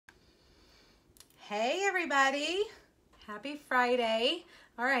Hey everybody, happy Friday.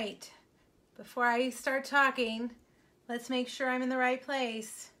 All right, before I start talking, let's make sure I'm in the right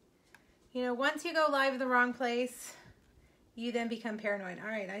place. You know, once you go live in the wrong place, you then become paranoid. All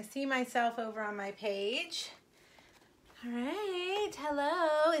right, I see myself over on my page. All right,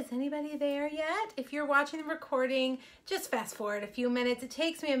 hello, is anybody there yet? If you're watching the recording, just fast forward a few minutes. It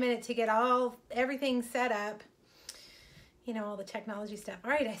takes me a minute to get everything set up. You know, all the technology stuff. All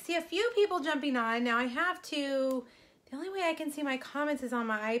right, I see a few people jumping on. Now I have to, the only way I can see my comments is on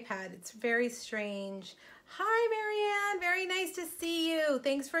my iPad. It's very strange. Hi, Marianne, very nice to see you.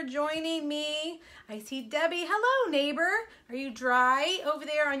 Thanks for joining me. I see Debbie. Hello, neighbor. Are you dry over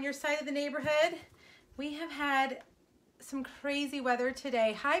there on your side of the neighborhood? We have had some crazy weather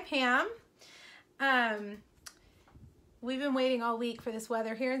today. Hi, Pam. We've been waiting all week for this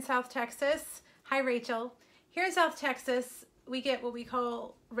weather here in South Texas. Hi, Rachel. Here in South Texas, we get what we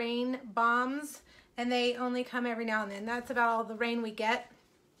call rain bombs, and they only come every now and then. That's about all the rain we get.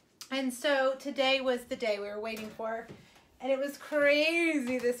 And so today was the day we were waiting for, and it was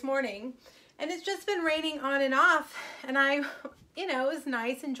crazy this morning. And it's just been raining on and off, and you know, it was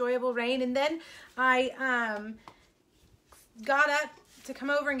nice, enjoyable rain. And then I got up to come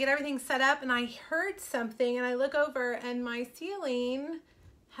over and get everything set up, and I heard something, and I look over, and my ceiling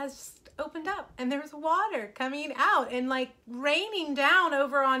has opened up, and there's water coming out and like raining down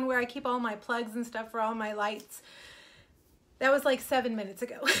over on where I keep all my plugs and stuff for all my lights. That was like 7 minutes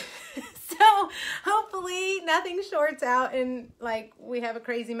ago. So hopefully nothing shorts out and like we have a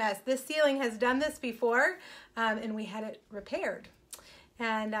crazy mess. This ceiling has done this before, and we had it repaired.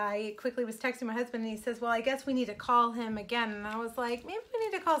 And I quickly was texting my husband, and he says, well, I guess we need to call him again. And I was like, maybe we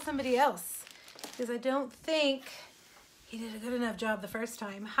need to call somebody else, because I don't think he did a good enough job the first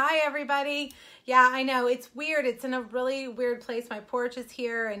time. Hi, everybody. Yeah, I know. It's weird. It's in a really weird place. My porch is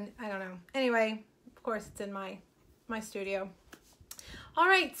here, and I don't know. Anyway, of course, it's in my studio. All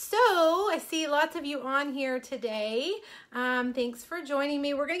right, so I see lots of you on here today. Thanks for joining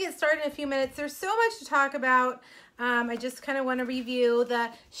me. We're going to get started in a few minutes. There's so much to talk about. I just kind of want to review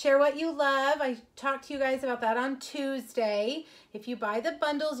the Share What You Love. I talked to you guys about that on Tuesday. If you buy the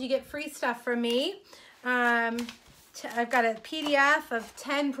bundles, you get free stuff from me. I've got a PDF of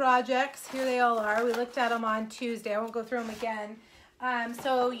 10 projects. Here they all are. We looked at them on Tuesday. I won't go through them again.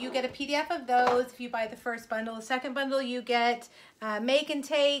 So you get a PDF of those if you buy the first bundle. The second bundle, you get make and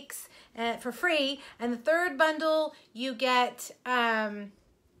takes for free. And the third bundle, you get a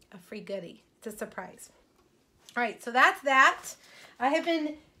free goodie. It's a surprise. All right, so that's that. I have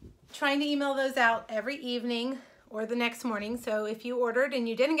been trying to email those out every evening or the next morning. So if you ordered and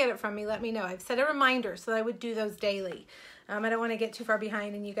you didn't get it from me, let me know. I've set a reminder so that I would do those daily. I don't want to get too far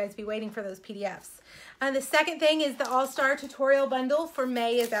behind and you guys be waiting for those PDFs. And the second thing is the All-Star Tutorial Bundle for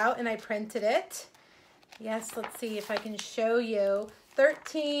May is out, and I printed it. Yes, let's see if I can show you.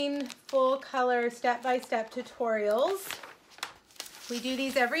 13 full color step-by-step tutorials. We do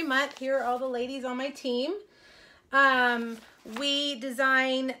these every month. Here are all the ladies on my team. We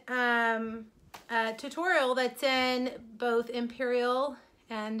design a tutorial that's in both imperial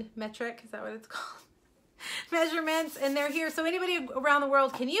and metric, is that what it's called? Measurements, and they're here so anybody around the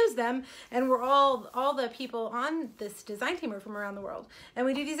world can use them, and we're all the people on this design team are from around the world, and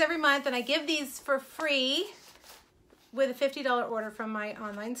we do these every month, and I give these for free with a $50 order from my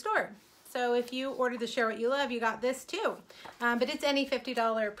online store. So if you order the Share What You Love, you got this too, but it's any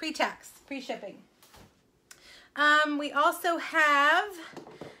 $50 pre-tax, pre-shipping. We also have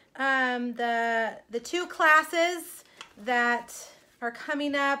the two classes that are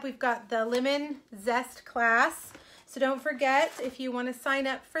coming up. We've got the Lemon Zest class. So don't forget, if you want to sign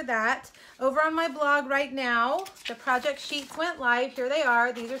up for that, over on my blog right now, the project sheets went live. Here they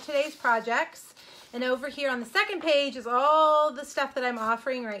are. These are today's projects. And over here on the second page is all the stuff that I'm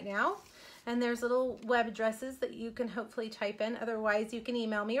offering right now. And there's little web addresses that you can hopefully type in. Otherwise, you can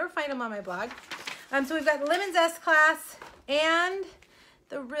email me or find them on my blog. So we've got the Lemon Zest class and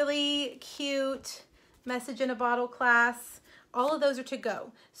the really cute Message in a Bottle class. All of those are to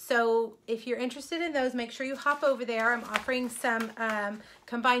go. So if you're interested in those, make sure you hop over there. I'm offering some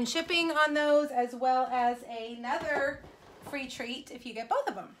combined shipping on those, as well as another free treat if you get both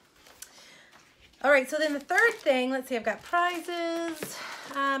of them. All right, so then the third thing, let's see, I've got prizes.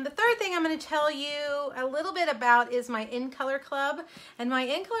 The third thing I'm going to tell you a little bit about is my In Color Club. And my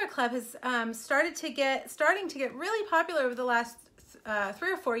In Color Club has starting to get really popular over the last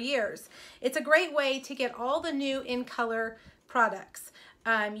 3 or 4 years. It's a great way to get all the new In Color products.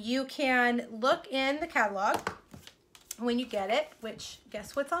 You can look in the catalog when you get it, which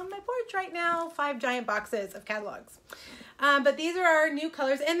guess what's on my porch right now? 5 giant boxes of catalogs. But these are our new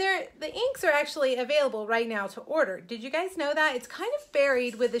colors, and the inks are actually available right now to order. Did you guys know that? It's kind of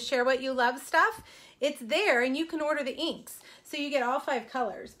buried with the Share What You Love stuff. It's there, and you can order the inks. So you get all 5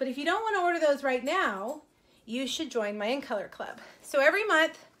 colors. But if you don't want to order those right now, you should join my In Color Club. So every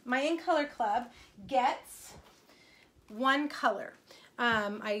month, my In Color Club gets 1 color.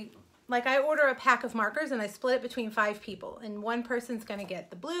 I order a pack of markers and I split it between 5 people, and one person's going to get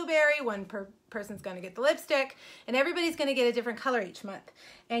the blueberry, one person's going to get the lipstick, and everybody's going to get a different color each month.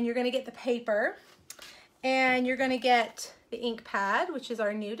 And you're going to get the paper, and you're going to get the ink pad, which is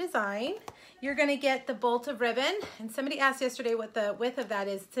our new design. You're going to get the bolt of ribbon, and somebody asked yesterday what the width of that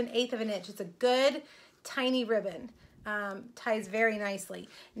is. It's 1/8 of an inch. It's a good tiny ribbon. Ties very nicely.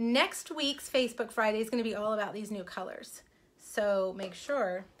 Next week's Facebook Friday is going to be all about these new colors. So make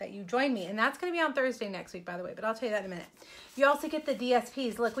sure that you join me. And that's going to be on Thursday next week, by the way, but I'll tell you that in a minute. You also get the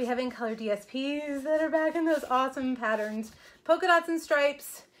DSPs. Look, we have In Color DSPs that are back in those awesome patterns. Polka dots and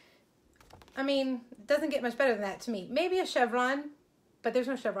stripes. I mean, it doesn't get much better than that to me. Maybe a chevron, but there's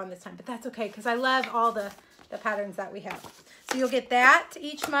no chevron this time. But that's okay, because I love all the patterns that we have. So you'll get that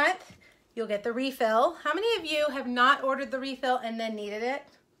each month. You'll get the refill. How many of you have not ordered the refill and then needed it?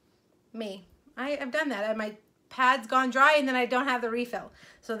 Me. I've done that. My pad's gone dry and then I don't have the refill.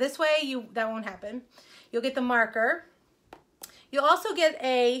 So this way that won't happen. You'll get the marker. You'll also get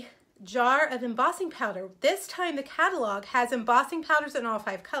a jar of embossing powder. This time the catalog has embossing powders in all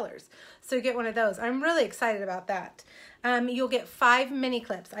 5 colors. So you get one of those. I'm really excited about that. You'll get 5 mini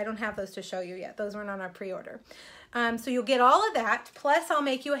clips. I don't have those to show you yet. Those weren't on our pre-order. So you'll get all of that. Plus I'll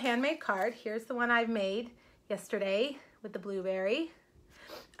make you a handmade card. Here's the one I've made yesterday with the blueberry.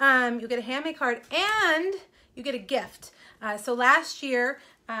 You'll get a handmade card and you get a gift. So last year,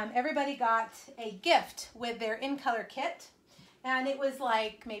 everybody got a gift with their In Color kit. And it was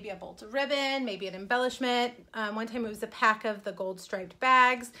like maybe a bolt of ribbon, maybe an embellishment. One time it was a pack of the gold striped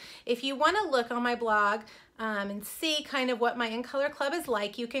bags. If you want to look on my blog and see kind of what my In Color Club is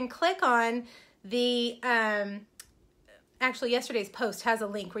like, you can click on the, actually yesterday's post has a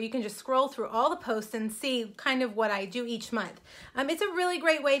link where you can just scroll through all the posts and see kind of what I do each month. It's a really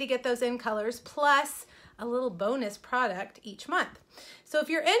great way to get those in colors, plus a little bonus product each month. So if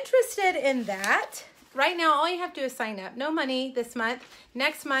you're interested in that, right now all you have to do is sign up. No money this month.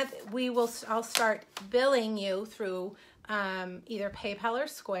 Next month I'll start billing you through either PayPal or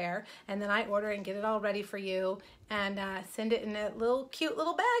Square, and then I order and get it all ready for you and send it in a cute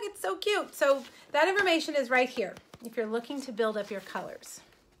little bag. It's so cute. So that information is right here if you're looking to build up your colors.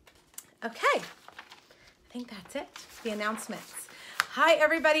 Okay, I think that's it. The announcements. Hi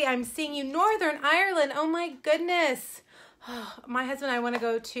everybody, I'm seeing you Northern Ireland. Oh my goodness. Oh, my husband and I want to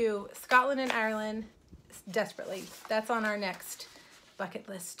go to Scotland and Ireland desperately. That's on our next bucket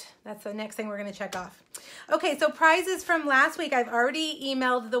list. That's the next thing we're going to check off. Okay, so prizes from last week. I've already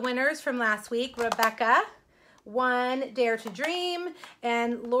emailed the winners from last week. Rebecca won Dare to Dream,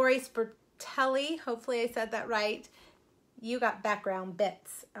 and Lori Sportelli, hopefully I said that right, you got background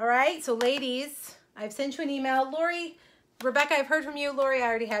bits. All right, so ladies, I've sent you an email. Lori, Rebecca, I've heard from you. Lori, I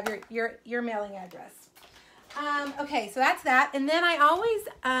already have your mailing address. Okay, so that's that. And then I always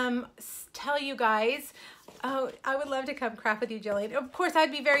tell you guys, oh, I would love to come craft with you, Jillian. Of course,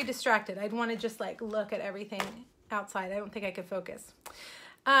 I'd be very distracted. I'd want to just like look at everything outside. I don't think I could focus.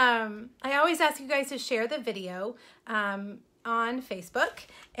 I always ask you guys to share the video on Facebook,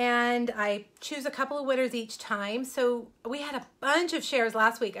 and I choose a couple of winners each time. So we had a bunch of shares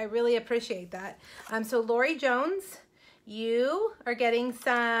last week. I really appreciate that. So Lori Jones, you are getting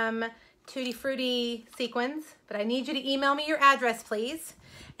some Tutti Frutti sequins, but I need you to email me your address, please.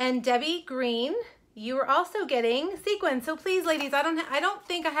 And Debbie Green, you are also getting sequins. So please, ladies, I don't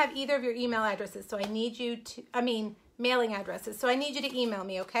think I have either of your email addresses. So I need you to, mailing addresses. So I need you to email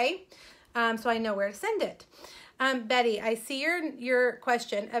me, okay? So I know where to send it. Betty, I see your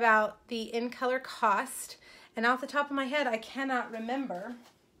question about the In Color cost, and off the top of my head, I cannot remember.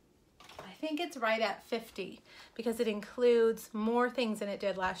 I think it's right at $50 because it includes more things than it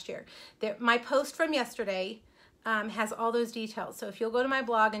did last year. My post from yesterday has all those details. So if you'll go to my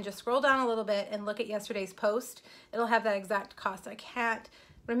blog and just scroll down a little bit and look at yesterday's post, it'll have that exact cost. I can't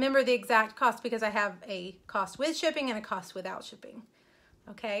remember the exact cost because I have a cost with shipping and a cost without shipping.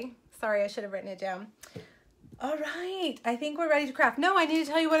 Okay, sorry, I should have written it down. All right, I think we're ready to craft. No, I need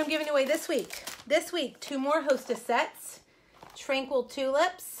to tell you what I'm giving away this week. This week, 2 more Hostess sets, Tranquil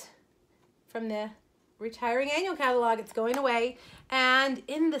Tulips from the Retiring Annual Catalog. It's going away. And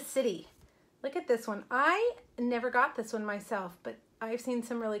In the City. Look at this one. I never got this one myself, but I've seen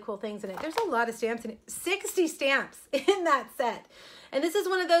some really cool things in it. There's a lot of stamps in it. 60 stamps in that set. And this is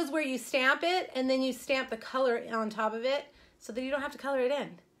one of those where you stamp it and then you stamp the color on top of it. so that you don't have to color it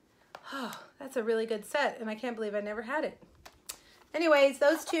in. Oh, that's a really good set, and I can't believe I never had it. Anyways,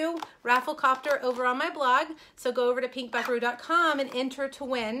 those two, Rafflecopter over on my blog, so go over to pinkbuckaroo.com and enter to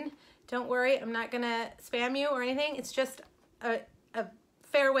win. Don't worry, I'm not gonna spam you or anything. It's just a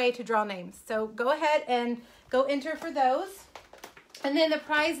fair way to draw names. So go ahead and go enter for those. And then the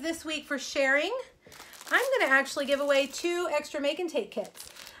prize this week for sharing, I'm gonna actually give away 2 extra make and take kits.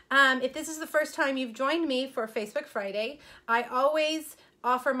 If this is the first time you've joined me for Facebook Friday, I always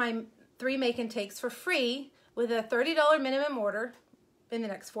offer my 3 make and takes for free with a $30 minimum order in the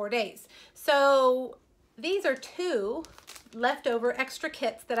next 4 days. So these are 2 leftover extra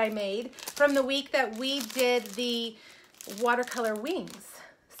kits that I made from the week that we did the watercolor wings.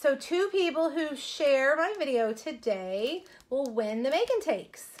 So 2 people who share my video today will win the make and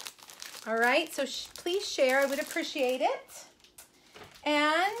takes. All right, so please share, I would appreciate it.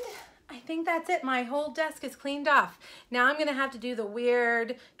 And I think that's it. My whole desk is cleaned off. Now I'm gonna have to do the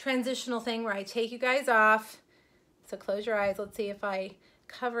weird transitional thing where I take you guys off. So close your eyes. Let's see if I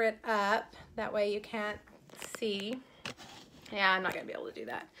cover it up. That way you can't see. Yeah, I'm not gonna be able to do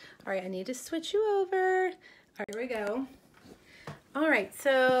that. All right, I need to switch you over. All right, here we go. All right,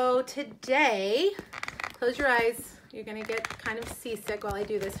 so today, close your eyes. You're gonna get kind of seasick while I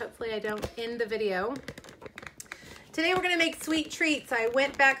do this. Hopefully I don't end the video. Today we're gonna make sweet treats. I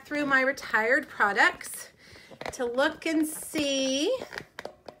went back through my retired products to look and see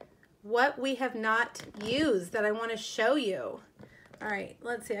what we have not used that I wanna show you. All right,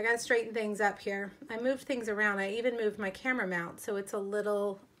 let's see, I gotta straighten things up here. I moved things around. I even moved my camera mount, so it's a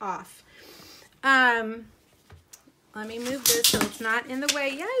little off. Let me move this so it's not in the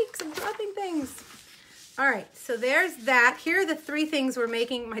way. Yikes, I'm dropping things. All right, so there's that. Here are the 3 things we're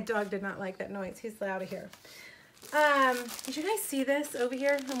making. My dog did not like that noise. He's out of here. Did you guys see this over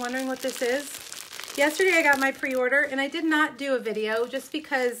here? I'm wondering what this is. Yesterday I got my pre-order and I did not do a video just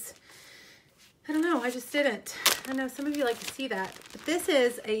because, I don't know, I just didn't. I know some of you like to see that. But this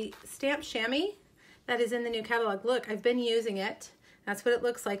is a stamp chamois that is in the new catalog. Look, I've been using it. That's what it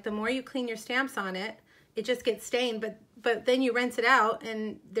looks like. The more you clean your stamps on it, it just gets stained, but then you rinse it out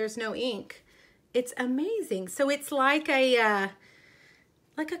and there's no ink. It's amazing. So it's like a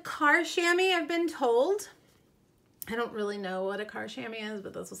car chamois, I've been told. I don't really know what a car chamois is,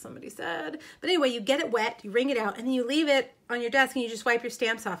 but that's what somebody said. But anyway, you get it wet, you wring it out, and then you leave it on your desk and you just wipe your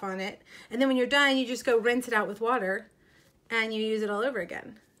stamps off on it. And then when you're done, you just go rinse it out with water and you use it all over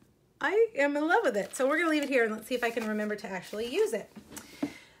again. I am in love with it. So we're gonna leave it here and let's see if I can remember to actually use it.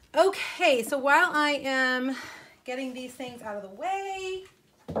 Okay, so while I am getting these things out of the way,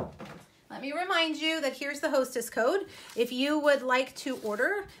 let me remind you that here's the hostess code. If you would like to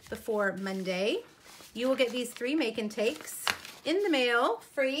order before Monday, you will get these 3 make and takes in the mail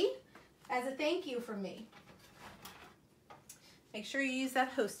free as a thank you from me. Make sure you use that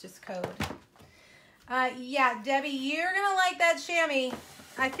hostess code. Yeah, Debbie, you're gonna like that chamois.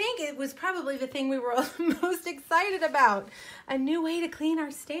 I think it was probably the thing we were most excited about. A new way to clean our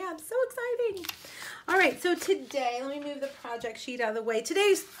stamps. So exciting. All right, so today, let me move the project sheet out of the way.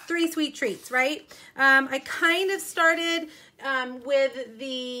 Today's 3 sweet treats, right? I kind of started with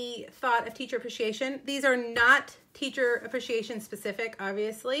the thought of teacher appreciation. These are not teacher appreciation specific,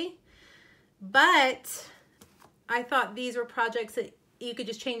 obviously, but I thought these were projects that you could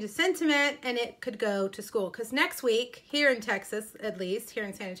just change the sentiment and it could go to school. Because next week, here in Texas, at least, here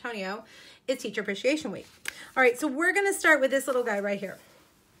in San Antonio, is Teacher Appreciation Week. All right, so we're gonna start with this little guy right here.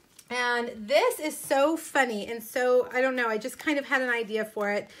 And this is so funny and so, I don't know, I just kind of had an idea for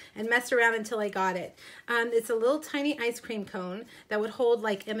it and messed around until I got it. It's a little tiny ice cream cone that would hold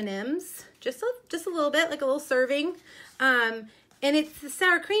like M&Ms, just a little bit, like a little serving. And it's the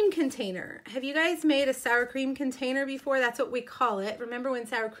sour cream container. Have you guys made a sour cream container before? That's what we call it. Remember when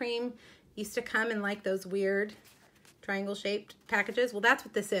sour cream used to come in like those weird triangle shaped packages? Well, that's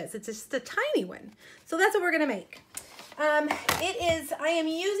what this is. It's just a tiny one. So that's what we're gonna make. I am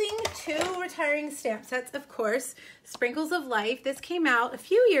using 2 retiring stamp sets, of course. Sprinkles of Life. This came out a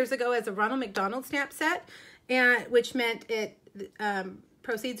few years ago as a Ronald McDonald stamp set, which meant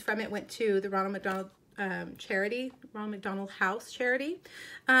proceeds from it went to the Ronald McDonald charity, Ronald McDonald House charity.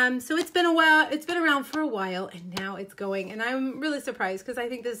 So it's been a while, it's been around for a while and now it's going, and I'm really surprised because I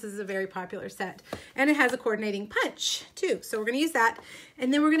think this is a very popular set and it has a coordinating punch too. So we're gonna use that.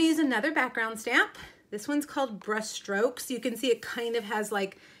 And then we're gonna use another background stamp. This one's called Brush Strokes. You can see it kind of has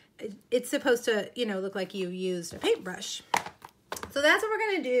like, it's supposed to, you know, look like you used a paintbrush. So that's what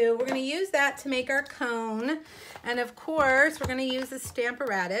we're gonna do. We're gonna use that to make our cone. And of course, we're gonna use the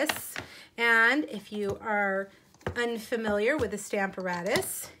Stamparatus. And if you are unfamiliar with the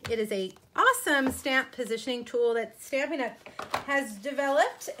Stamparatus, it is a awesome stamp positioning tool that Stampin' Up! Has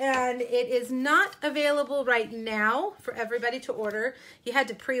developed, and it is not available right now for everybody to order. You had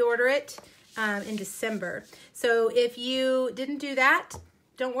to pre-order it in December. So if you didn't do that,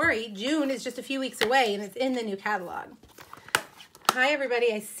 don't worry. June is just a few weeks away, and it's in the new catalog. Hi,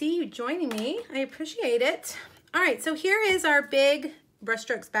 everybody. I see you joining me. I appreciate it. All right, so here is our big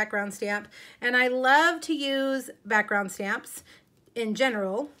Brushstrokes background stamp, and I love to use background stamps in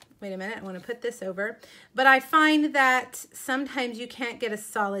general. Wait a minute, I want to put this over. But I find that sometimes you can't get a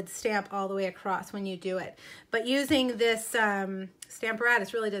solid stamp all the way across when you do it. But using this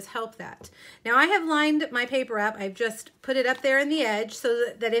Stamparatus really does help that. Now I have lined my paper up. I've just put it up there in the edge so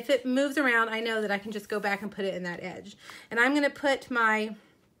that if it moves around, I know that I can just go back and put it in that edge. And I'm going to put my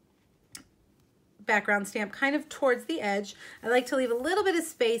background stamp kind of towards the edge. I like to leave a little bit of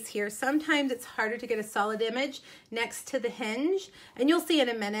space here. Sometimes it's harder to get a solid image next to the hinge, and you'll see in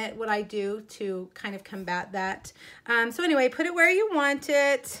a minute what I do to kind of combat that. So anyway, put it where you want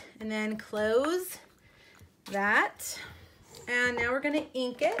it, and then close that. And now we're going to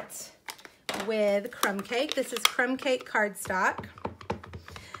ink it with Crumb Cake. This is Crumb Cake cardstock.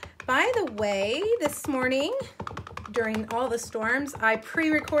 By the way, this morning, during all the storms, I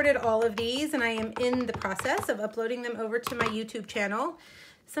pre-recorded all of these, and I am in the process of uploading them over to my YouTube channel.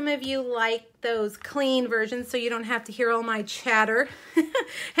 Some of you like those clean versions so you don't have to hear all my chatter,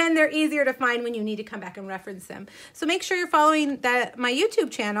 and they're easier to find when you need to come back and reference them. So make sure you're following my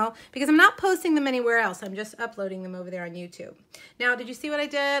YouTube channel, because I'm not posting them anywhere else. I'm just uploading them over there on YouTube. Now, did you see what I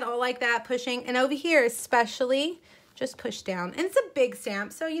did? All like that, pushing. And over here especially, just push down. And it's a big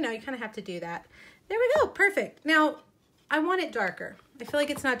stamp, so you know, you kind of have to do that. There we go, perfect. Now, I want it darker. I feel like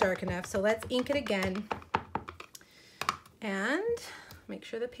it's not dark enough, so let's ink it again. And make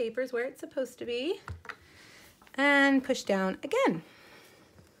sure the paper's where it's supposed to be. And push down again.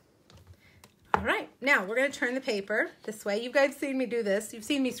 All right, now we're gonna turn the paper this way. You guys seen me do this. You've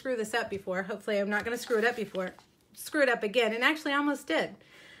seen me screw this up before. Hopefully I'm not gonna screw it up again, and actually I almost did.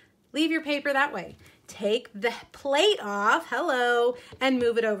 Leave your paper that way. Take the plate off, hello, and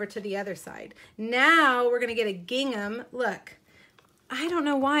move it over to the other side. Now we're gonna get a gingham. Look, I don't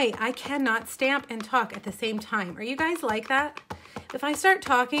know why I cannot stamp and talk at the same time. Are you guys like that? If I start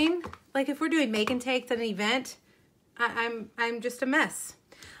talking, like if we're doing make and takes at an event, I'm just a mess.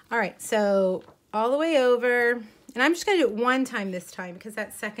 All right, so all the way over, and I'm just gonna do it one time this time because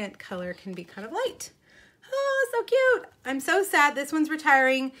that second color can be kind of light. Oh, so cute. I'm so sad this one's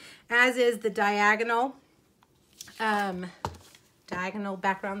retiring, as is the diagonal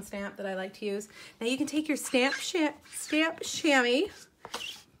background stamp that I like to use. Now you can take your stamp chamois,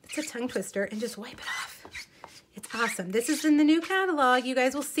 it's a tongue twister, and just wipe it off. It's awesome. This is in the new catalog. You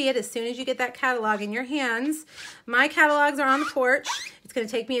guys will see it as soon as you get that catalog in your hands. My catalogs are on the porch. It's going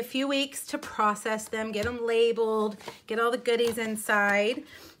to take me a few weeks to process them, get them labeled, get all the goodies inside.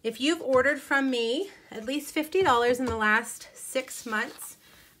 If you've ordered from me at least $50 in the last 6 months,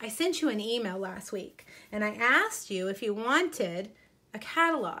 I sent you an email last week, and I asked you if you wanted a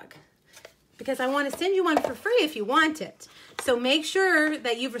catalog, because I want to send you one for free if you want it. So make sure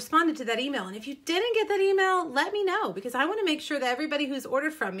that you've responded to that email. And if you didn't get that email, let me know, because I want to make sure that everybody who's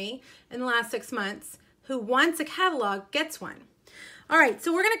ordered from me in the last 6 months who wants a catalog gets one. All right,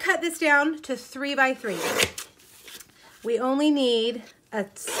 so we're going to cut this down to 3 by 3. We only need a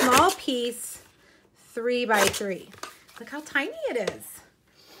small piece, 3 by 3. Look how tiny it is.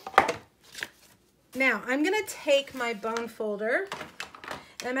 Now, I'm going to take my bone folder,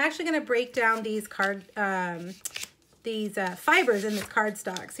 and I'm actually going to break down these fibers in this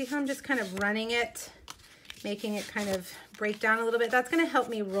cardstock. See how I'm just kind of running it, making it kind of break down a little bit? That's going to help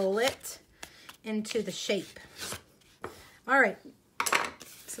me roll it into the shape. All right,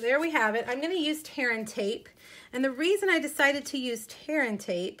 so there we have it. I'm going to use tear and tape. And the reason I decided to use tear and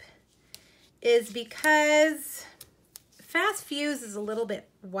tape is because Fast Fuse is a little bit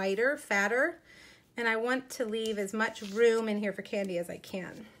whiter, fatter, and I want to leave as much room in here for candy as I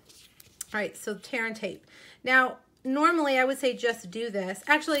can. All right, so tear and tape. Now, normally I would say just do this.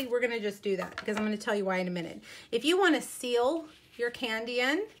 Actually, we're gonna just do that because I'm gonna tell you why in a minute. If you wanna seal your candy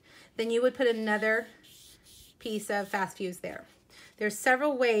in, then you would put another piece of Fast Fuse there. There's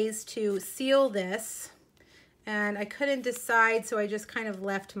several ways to seal this, and I couldn't decide, so I just kind of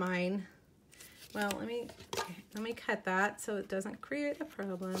left mine. Well, let me cut that so it doesn't create a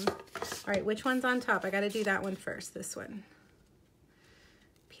problem. All right, which one's on top? I gotta do that one first, this one.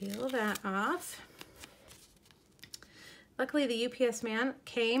 Peel that off. Luckily, the UPS man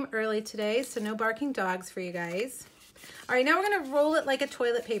came early today, so no barking dogs for you guys. All right, now we're gonna roll it like a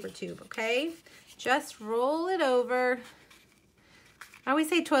toilet paper tube, okay? Just roll it over I always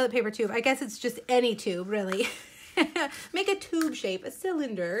say toilet paper tube. I guess it's just any tube, really. Make a tube shape, a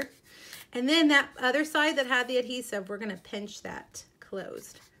cylinder. And then that other side that had the adhesive, we're gonna pinch that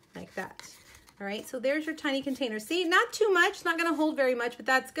closed like that. All right, so there's your tiny container. See, not too much, not gonna hold very much, but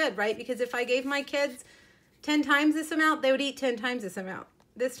that's good, right? Because if I gave my kids 10 times this amount, they would eat 10 times this amount.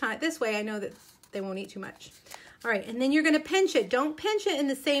 This way I know that they won't eat too much. All right, and then you're gonna pinch it. Don't pinch it in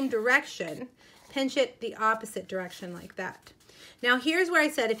the same direction. Pinch it the opposite direction like that. Now here's where I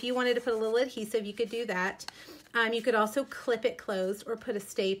said if you wanted to put a little adhesive, you could do that. You could also clip it closed or put a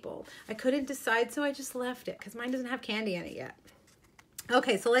staple. I couldn't decide, so I just left it because mine doesn't have candy in it yet.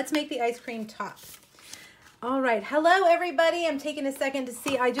 Okay, so let's make the ice cream top. All right, hello everybody. I'm taking a second to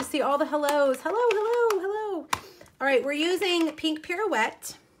see, I just see all the hellos. Hello, hello, hello. All right, we're using Pink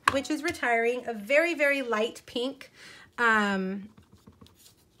Pirouette, which is retiring, a very, very light pink.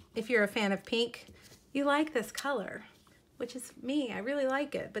 If you're a fan of pink, you like this color, which is me. I really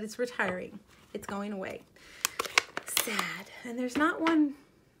like it, but it's retiring. It's going away. Sad. And there's not one,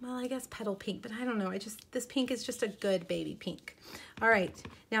 well, I guess petal pink, but I don't know. This pink is just a good baby pink. All right.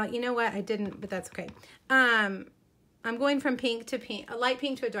 Now, you know what? I didn't, but that's okay. I'm going from pink to pink, a light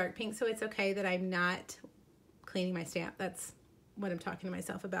pink to a dark pink, so it's okay that I'm not cleaning my stamp. That's what I'm talking to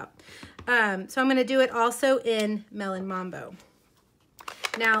myself about. So I'm going to do it also in Melon Mambo.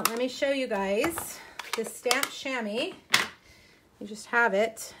 Now, let me show you guys this stamp chamois. You just have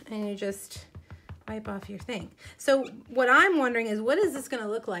it, and you just wipe off your thing. So what I'm wondering is, what is this going to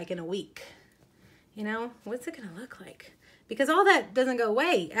look like in a week? You know, what's it going to look like? Because all that doesn't go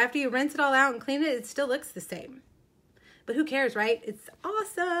away. After you rinse it all out and clean it, it still looks the same. But who cares, right? It's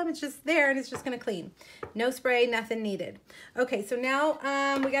awesome. It's just there, and it's just going to clean. No spray, nothing needed. Okay, so now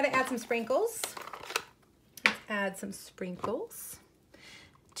we got to add some sprinkles. Let's add some sprinkles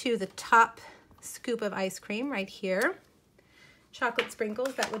to the top scoop of ice cream right here. Chocolate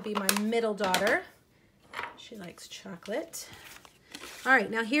sprinkles, that would be my middle daughter. She likes chocolate. All right,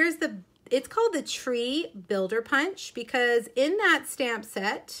 now here's it's called the Tree Builder Punch because in that stamp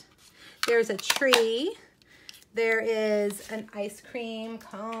set, there's a tree, there is an ice cream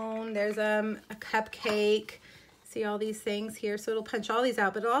cone, there's a cupcake. See all these things here? So it'll punch all these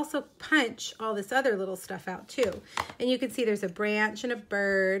out, but it'll also punch all this other little stuff out too. And you can see there's a branch and a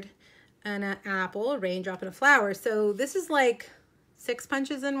bird and an apple, a raindrop, and a flower. So this is like 6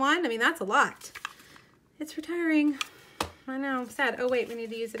 punches in one. I mean, that's a lot. It's retiring. I know, sad. Oh wait, we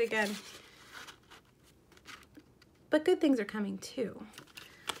need to use it again. But good things are coming too.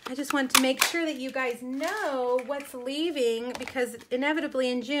 I just want to make sure that you guys know what's leaving because inevitably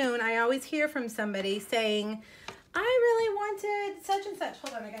in June, I always hear from somebody saying, I really wanted such and such.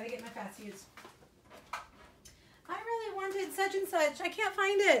 Hold on, I gotta get my fast fuse. I really wanted such and such. I can't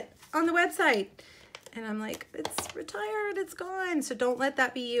find it on the website. And I'm like, it's retired, it's gone. So don't let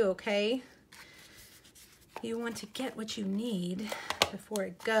that be you, okay? You want to get what you need before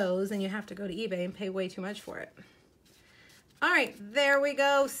it goes, and you have to go to eBay and pay way too much for it. All right, there we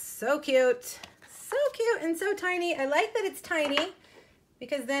go. So cute. So cute and so tiny. I like that it's tiny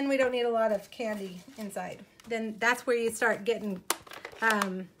because then we don't need a lot of candy inside. Then that's where you start getting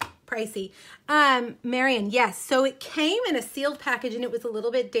pricey. Marion, yes. So it came in a sealed package and it was a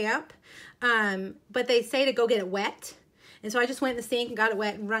little bit damp, but they say to go get it wet. And so I just went in the sink and got it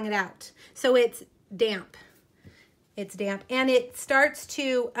wet and wrung it out. So it's damp. It's damp and it starts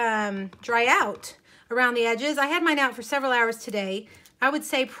to dry out around the edges. I had mine out for several hours today. I would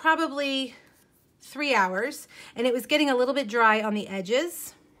say probably 3 hours, and it was getting a little bit dry on the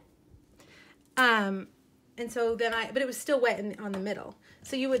edges. And so then but it was still wet on the middle.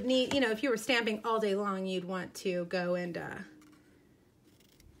 So you would need, you know, if you were stamping all day long, you'd want to go and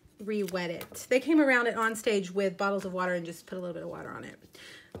re-wet it. They came around it on stage with bottles of water and just put a little bit of water on it.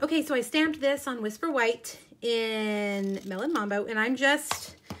 Okay, so I stamped this on Whisper White in Melon Mambo, and I'm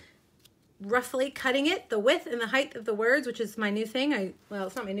just roughly cutting it, the width and the height of the words, which is my new thing. Well,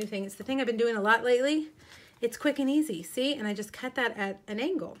 it's not my new thing. It's the thing I've been doing a lot lately. It's quick and easy, see? And I just cut that at an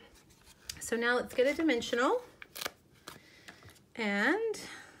angle. So now let's get a dimensional. And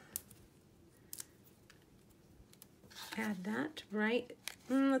add that right,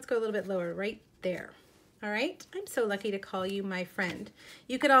 let's go a little bit lower, right there. All right, I'm so lucky to call you my friend.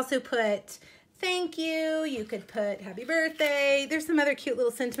 You could also put thank you, you could put happy birthday. There's some other cute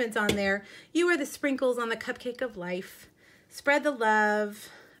little sentiments on there. You are the sprinkles on the cupcake of life. Spread the love.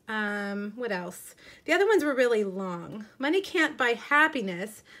 What else? The other ones were really long. Money can't buy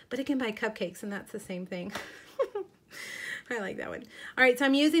happiness, but it can buy cupcakes, and that's the same thing. I like that one. All right, so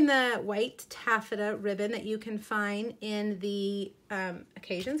I'm using the white taffeta ribbon that you can find in the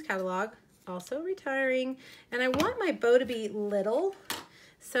Occasions catalog. also retiring. And I want my bow to be little,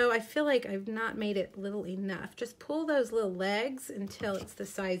 so I feel like I've not made it little enough. Just pull those little legs until it's the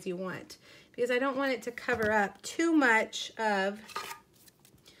size you want, because I don't want it to cover up too much of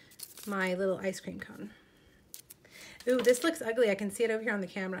my little ice cream cone. Ooh, this looks ugly. I can see it over here on the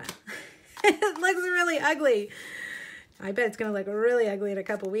camera. It looks really ugly. I bet it's gonna look really ugly in a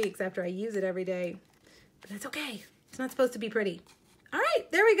couple weeks after I use it every day, but that's okay. It's not supposed to be pretty. All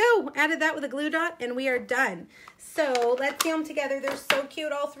right, there we go. Added that with a glue dot and we are done. So let's see them together. They're so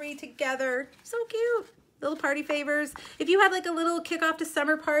cute, all three together. So cute. Little party favors. If you had like a little kickoff to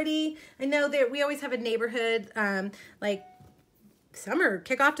summer party, I know that we always have a neighborhood like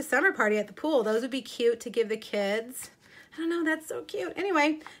kickoff to summer party at the pool. Those would be cute to give the kids. I don't know, that's so cute.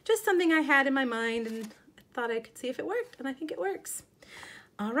 Anyway, just something I had in my mind and I thought I could see if it worked, and I think it works.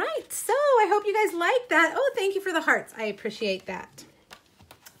 All right, so I hope you guys like that. Oh, thank you for the hearts. I appreciate that.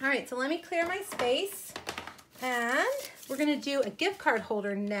 All right, so let me clear my space, and we're gonna do a gift card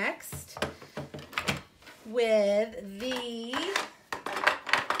holder next with the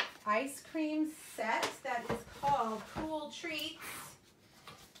ice cream set that is called Cool Treats.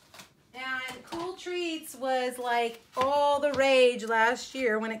 And Cool Treats was like all the rage last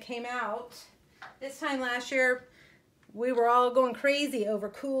year when it came out. This time last year, we were all going crazy over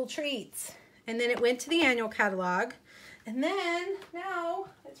Cool Treats. And then it went to the annual catalog. And then now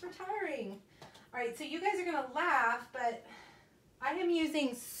it's retiring. All right, so you guys are gonna laugh, but I am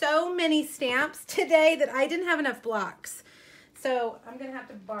using so many stamps today that I didn't have enough blocks. So I'm gonna have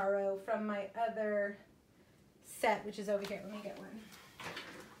to borrow from my other set, which is over here. Let me get one.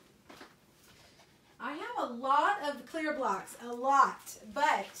 I have a lot of clear blocks, a lot,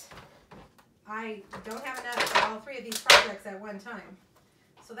 but I don't have enough for all three of these projects at one time.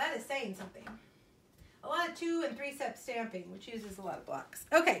 So that is saying something. A lot of 2- and 3-step stamping, which uses a lot of blocks.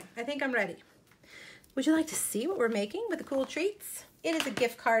 Okay, I think I'm ready. Would you like to see what we're making with the Cool Treats? It is a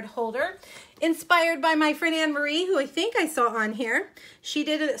gift card holder inspired by my friend Anne Marie, who I think I saw on here. She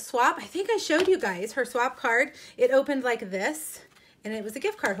did a swap. I think I showed you guys her swap card. It opened like this, and it was a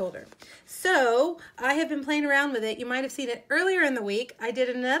gift card holder. So I have been playing around with it. You might have seen it earlier in the week. I did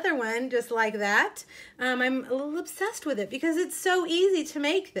another one just like that. I'm a little obsessed with it because it's so easy to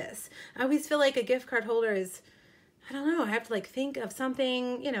make this. I always feel like a gift card holder is, I don't know, I have to like think of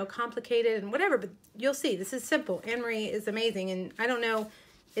something, you know, complicated and whatever, but you'll see, this is simple. Anne Marie is amazing, and I don't know,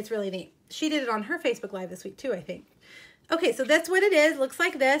 it's really neat. She did it on her Facebook Live this week too, I think. Okay, so that's what it is. Looks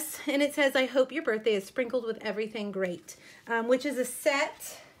like this, and it says, I hope your birthday is sprinkled with everything great, which is a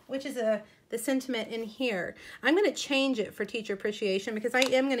set, which is the sentiment in here. I'm going to change it for Teacher Appreciation because I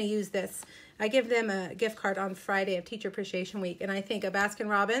am going to use this. I give them a gift card on Friday of Teacher Appreciation Week, and I think a Baskin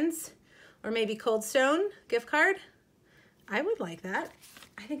Robbins or maybe Cold Stone gift card, I would like that.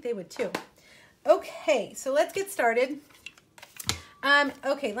 I think they would too. Okay, so let's get started.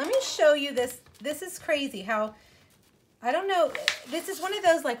 Okay, let me show you this. This is crazy how, I don't know, this is one of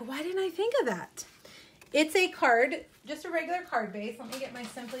those like, why didn't I think of that? It's a card, just a regular card base. Let me get my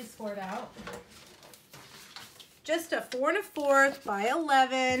Simply Scored out. Just a 4 1/4 by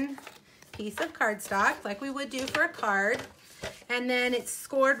 11 piece of cardstock, like we would do for a card. And then it's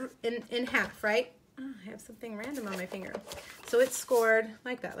scored in half, right? Oh, I have something random on my finger. So it's scored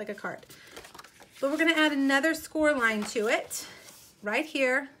like that, like a card. But we're gonna add another score line to it right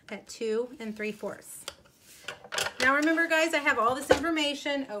here at 2 3/4. Now remember guys, I have all this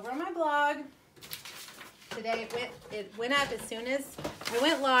information over on my blog. Today it went up as soon as I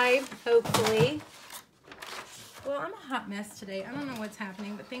went live, hopefully. Well, I'm a hot mess today. I don't know what's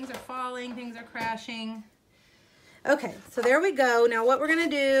happening, but things are falling, things are crashing. Okay, so there we go. Now what we're gonna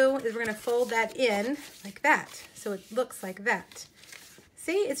do is we're gonna fold that in like that. So it looks like that.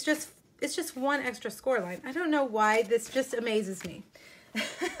 See, it's just one extra score line. I don't know why, this just amazes me.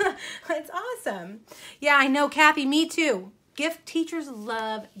 It's awesome. Yeah, I know, Kathy, me too. Teachers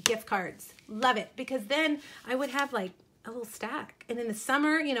love gift cards. Love it, because then I would have like a little stack. And in the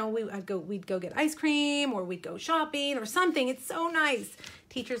summer, you know, we'd go get ice cream or we'd go shopping or something. It's so nice.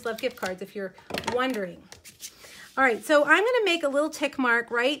 Teachers love gift cards if you're wondering. All right, so I'm gonna make a little tick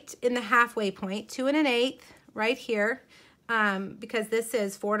mark right in the halfway point, 2 1/8 right here, because this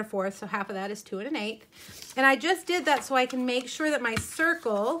is 4 1/4, so half of that is 2 1/8. And I just did that so I can make sure that my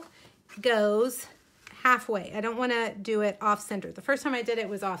circle goes halfway. I don't wanna do it off center. The first time I did it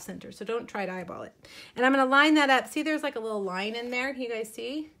was off center, so don't try to eyeball it. And I'm gonna line that up. See, there's like a little line in there. Can you guys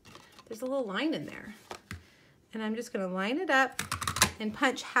see? There's a little line in there. And I'm just gonna line it up and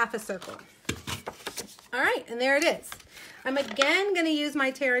punch half a circle. All right, and there it is. I'm again gonna use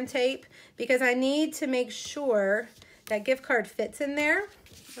my tear and tape because I need to make sure that gift card fits in there.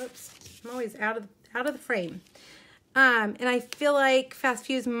 Oops, I'm always out of the frame. And I feel like Fast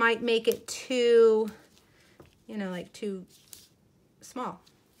Fuse might make it too, you know, like too small.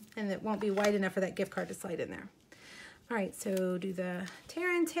 And it won't be wide enough for that gift card to slide in there. All right, so do the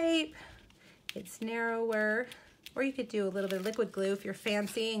tear and tape. It's narrower. Or you could do a little bit of liquid glue if you're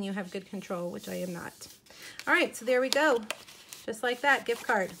fancy and you have good control, which I am not. All right, so there we go. Just like that, gift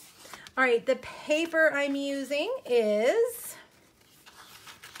card. All right, the paper I'm using is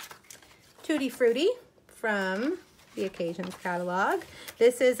Tutti Frutti from the Occasions catalog.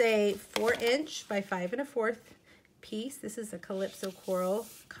 This is a 4" by 5 1/4 piece. This is a Calypso Coral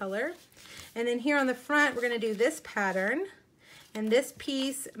color. And then here on the front, we're gonna do this pattern. And this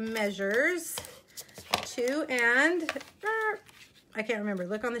piece measures 2 and, I can't remember,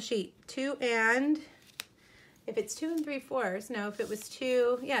 look on the sheet. 2 and, if it's 2 3/4, no, if it was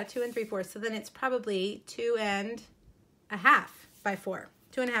 2, yeah, 2 3/4. So then it's probably 2 1/2 by 4,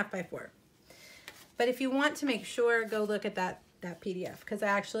 2 1/2 by 4. But if you want to make sure, go look at that PDF because I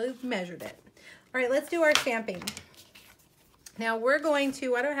actually measured it. All right, let's do our stamping. Now we're going to,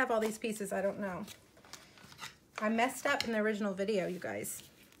 why do I have all these pieces? I don't know. I messed up in the original video, you guys.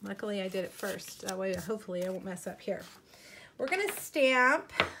 Luckily I did it first. That way, hopefully I won't mess up here. We're gonna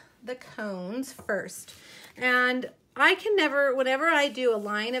stamp the cones first. And I can never, whenever I do a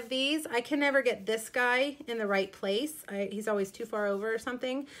line of these, I can never get this guy in the right place. He's always too far over or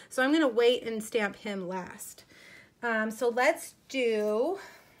something. So I'm gonna wait and stamp him last. So let's do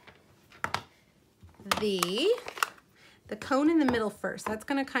the cone in the middle first. That's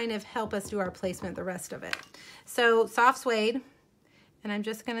gonna kind of help us do our placement, the rest of it. So soft suede, and I'm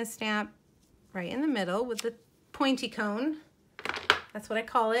just gonna stamp right in the middle with the pointy cone. That's what I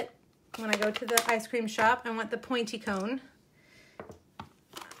call it. When I go to the ice cream shop, I want the pointy cone.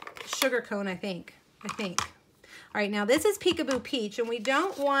 Sugar cone, I think. All right, now this is Peekaboo Peach, and we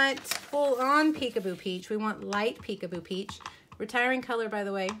don't want full-on Peekaboo Peach. We want light Peekaboo Peach. Retiring color, by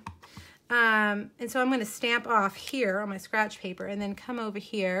the way. And so I'm going to stamp off here on my scratch paper and then come over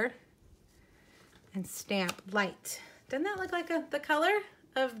here and stamp light. Doesn't that look like the color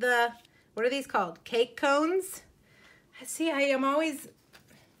of the, what are these called? Cake cones? See, I'm always,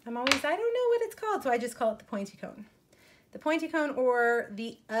 I don't know what it's called, so I just call it the pointy cone. The pointy cone or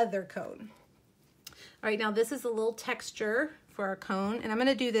the other cone. All right, now this is a little texture for our cone, and I'm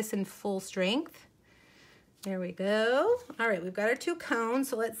gonna do this in full strength. There we go. All right, we've got our 2 cones,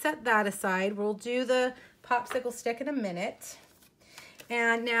 so let's set that aside. We'll do the popsicle stick in a minute.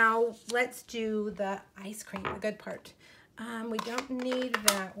 And now let's do the ice cream, the good part. We don't need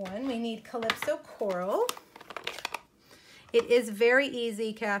that one. We need Calypso Coral. It is very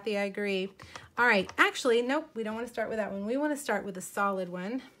easy, Kathy, I agree. All right, actually, nope, we don't want to start with that one. We want to start with a solid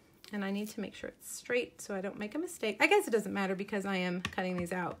one. And I need to make sure it's straight so I don't make a mistake. I guess it doesn't matter because I am cutting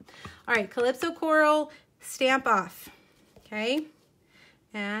these out. All right, Calypso Coral, stamp off, okay?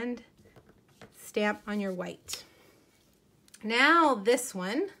 And stamp on your white. Now this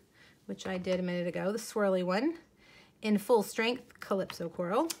one, which I did a minute ago, the swirly one, in full strength, Calypso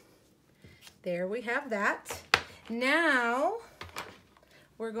Coral. There we have that. Now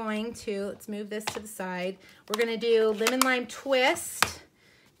we're going to, let's move this to the side. We're gonna do Lemon Lime Twist.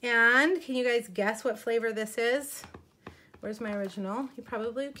 And can you guys guess what flavor this is? Where's my original? You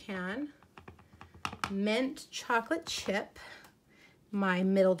probably can. Mint chocolate chip. My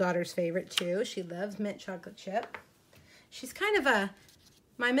middle daughter's favorite too. She loves mint chocolate chip. She's kind of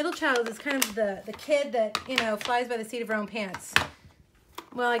my middle child is kind of the kid that, you know, flies by the seat of her own pants.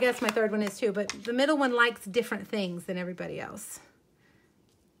 Well, I guess my third one is too, but the middle one likes different things than everybody else.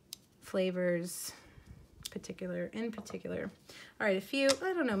 Flavors, in particular. All right, a few,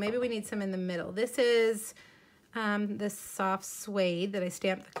 I don't know, maybe we need some in the middle. This is this soft suede that I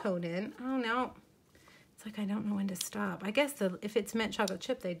stamped the cone in. Oh no, it's like I don't know when to stop. I guess if it's mint chocolate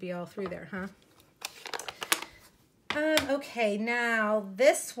chip, they'd be all through there, huh? Okay, now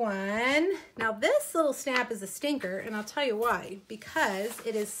this one. Now this little stamp is a stinker, and I'll tell you why. Because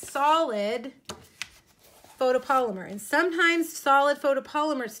it is solid photopolymer. And sometimes solid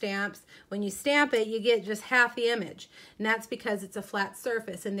photopolymer stamps, when you stamp it, you get just half the image. And that's because it's a flat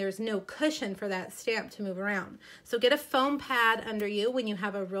surface and there's no cushion for that stamp to move around. So get a foam pad under you when you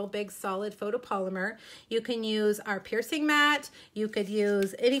have a real big solid photopolymer. You can use our piercing mat. You could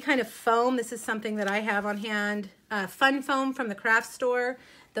use any kind of foam. This is something that I have on hand. Fun foam from the craft store.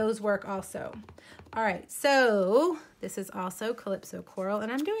 Those work also. All right, so this is also Calypso Coral,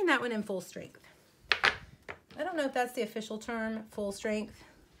 and I'm doing that one in full strength. I don't know if that's the official term, full strength,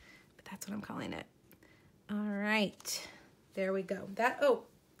 but that's what I'm calling it. All right, there we go.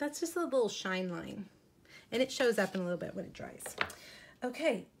 That's just a little shine line, and it shows up in a little bit when it dries.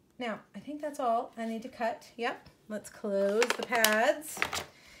 Okay, Now, I think that's all I need to cut. Yep, let's close the pads.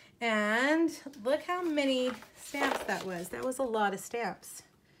 And look how many stamps that was. That was a lot of stamps.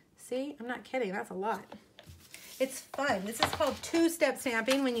 See, I'm not kidding, that's a lot. It's fun. This is called two-step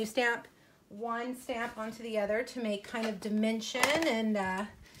stamping, when you stamp one stamp onto the other to make kind of dimension and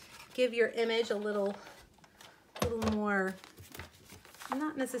give your image a little more,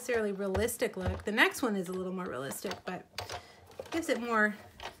 not necessarily realistic look. The next one is a little more realistic, but gives it more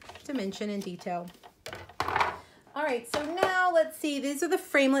dimension and detail. All right, so now let's see. These are the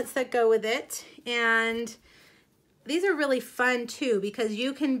framelits that go with it, and these are really fun too because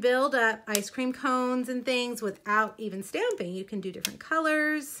you can build up ice cream cones and things without even stamping. You can do different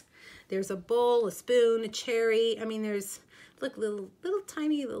colors. There's a bowl, a spoon, a cherry. I mean, there's, look, little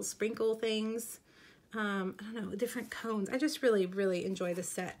tiny little sprinkle things. I don't know, different cones. I just really, really enjoy the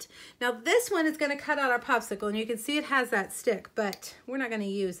set. Now this one is gonna cut out our popsicle, and you can see it has that stick, but we're not gonna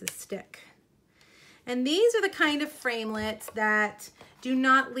use the stick. And these are the kind of framelits that do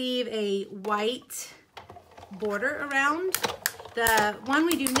not leave a white border around. The one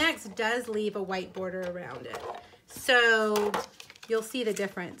we do next does leave a white border around it. So you'll see the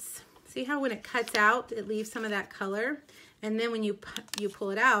difference. See how when it cuts out, it leaves some of that color? And then when you pull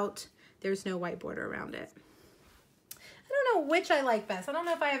it out, there's no white border around it. I don't know which I like best. I don't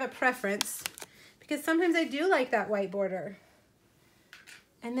know if I have a preference because sometimes I do like that white border.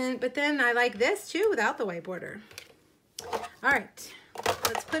 But then I like this too without the white border. All right,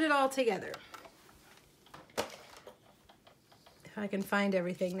 let's put it all together. If I can find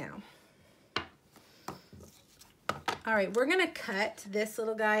everything now. All right, we're gonna cut this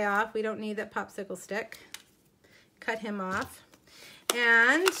little guy off. We don't need that popsicle stick. Cut him off.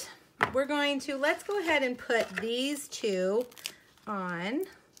 And we're going to, let's go ahead and put these two on,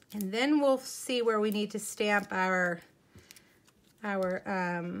 and then we'll see where we need to stamp our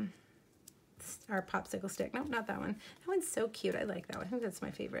popsicle stick. Nope, not that one. That one's so cute. I like that one. I think that's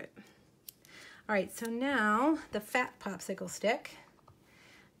my favorite. All right, so now the fat popsicle stick.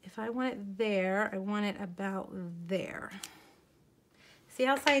 If I want it there, I want it about there. See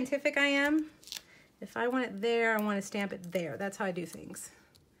how scientific I am? If I want it there, I want to stamp it there. That's how I do things.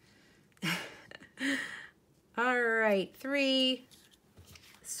 All right, 3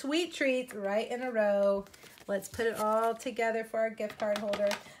 sweet treats right in a row. Let's put it all together for our gift card holder.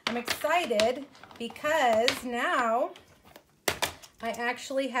 I'm excited because now I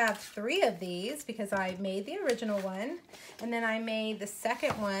actually have 3 of these because I made the original one and then I made the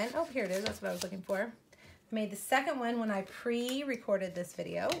second one. Oh, here it is. That's what I was looking for. I made the second one when I pre-recorded this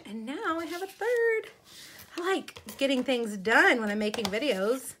video, and now I have a third. I like getting things done when I'm making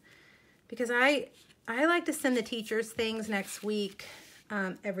videos because I like to send the teachers things next week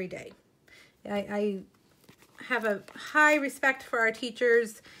every day. I have a high respect for our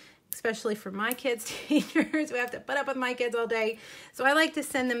teachers, especially for my kids' teachers who have to put up with my kids all day. So I like to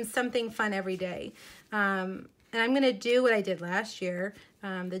send them something fun every day. And I'm going to do what I did last year,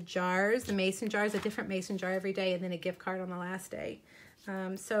 the jars, the mason jars, a different mason jar every day, and then a gift card on the last day.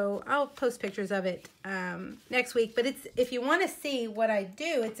 So I'll post pictures of it next week. But if you want to see what I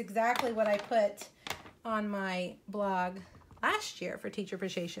do, it's exactly what I put on my blog last year for Teacher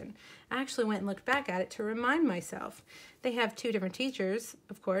Appreciation. I actually went and looked back at it to remind myself. They have 2 different teachers,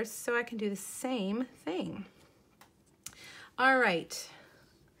 of course, so I can do the same thing. All right,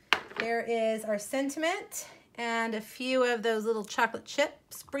 there is our sentiment and a few of those little chocolate chip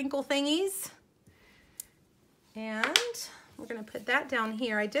sprinkle thingies. And we're gonna put that down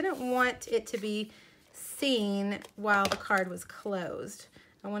here. I didn't want it to be seen while the card was closed.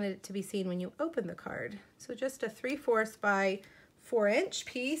 I wanted it to be seen when you open the card. So just a 3/4 by 4-inch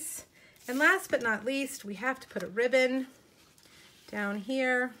piece. And last but not least, we have to put a ribbon down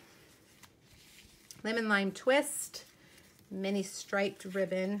here. Lemon lime twist, mini striped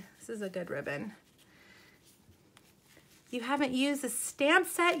ribbon. This is a good ribbon. You haven't used the stamp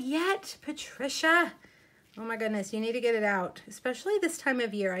set yet, Patricia? Oh my goodness, you need to get it out, especially this time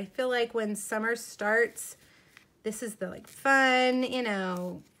of year. I feel like when summer starts, this is the like fun, you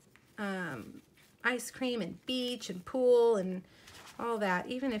know, ice cream and beach and pool and all that.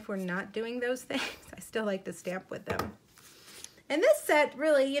 Even if we're not doing those things, I still like to stamp with them. And this set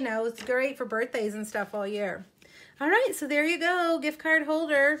really, you know, is great for birthdays and stuff all year. All right, so there you go, gift card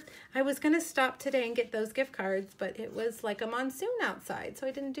holder. I was gonna stop today and get those gift cards, but it was like a monsoon outside, so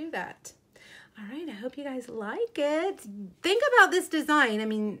I didn't do that. All right, I hope you guys like it. Think about this design. I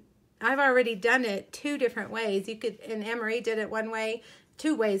mean, I've already done it 2 different ways. You could, and Emery did it 1 way,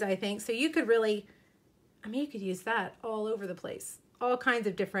 2 ways, I think. So you could really, I mean, you could use that all over the place. All kinds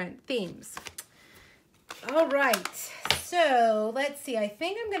of different themes. All right, So let's see, I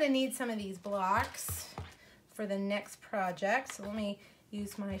think I'm gonna need some of these blocks for the next project. So let me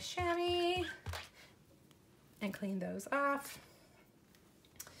use my chamois and clean those off.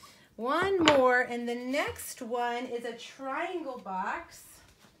 One more, and the next one is a triangle box.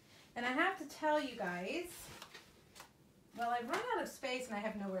 And I have to tell you guys, well, I've run out of space and I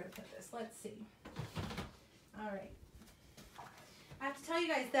have nowhere to put this. Let's see. All right. I have to tell you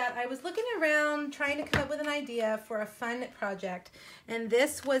guys that I was looking around trying to come up with an idea for a fun project. And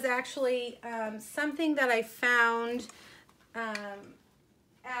this was actually something that I found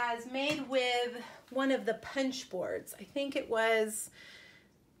as made with one of the punch boards. I think it was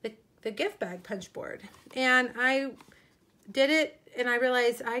the gift bag punch board. And I did it and I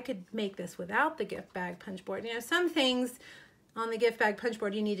realized I could make this without the gift bag punch board. You know, some things on the gift bag punch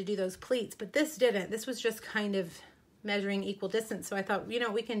board you need to do those pleats, but this didn't. This was just kind of measuring equal distance. So I thought, you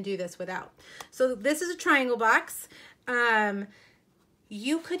know, we can do this without. So this is a triangle box.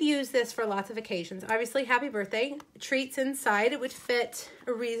 You could use this for lots of occasions. Obviously, happy birthday. Treats inside. It would fit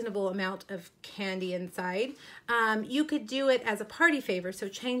a reasonable amount of candy inside. You could do it as a party favor, so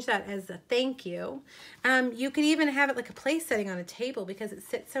change that as a thank you. You could even have it like a place setting on a table because it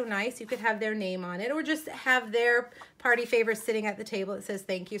sits so nice. You could have their name on it or just have their party favor sitting at the table. It says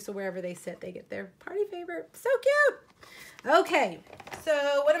thank you, so wherever they sit, they get their party favor. So cute. Okay,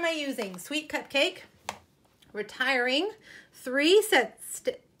 so what am I using? Sweet cupcake. Retiring, three-step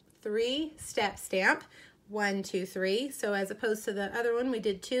stamp, 1, 2, 3. So as opposed to the other one, we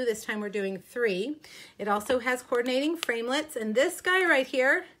did 2. This time we're doing 3. It also has coordinating framelits, and this guy right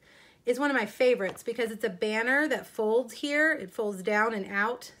here is one of my favorites because it's a banner that folds here. It folds down and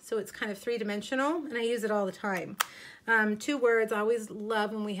out, so it's kind of three-dimensional, and I use it all the time. 2 words. I always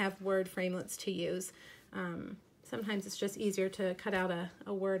love when we have word framelits to use. Sometimes it's just easier to cut out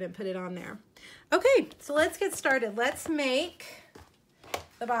a word and put it on there. Okay, so let's get started. Let's make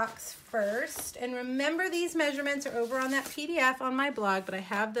the box first. And remember, these measurements are over on that PDF on my blog, but I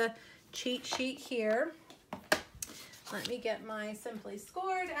have the cheat sheet here. Let me get my Simply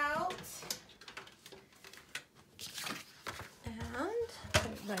Scored out. And put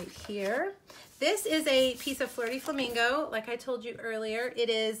it right here. This is a piece of Flirty Flamingo. Like I told you earlier, it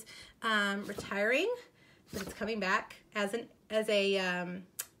is retiring, but it's coming back as a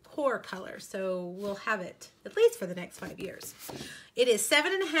core color, so we'll have it at least for the next 5 years. It is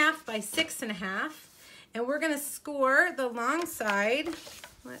 7.5 by 6.5, and we're going to score the long side.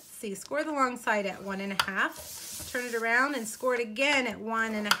 Let's see, score the long side at 1.5. Turn it around and score it again at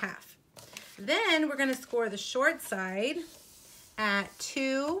 1.5. Then we're going to score the short side at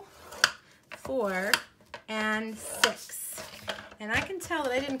 2, 4, and 6. And I can tell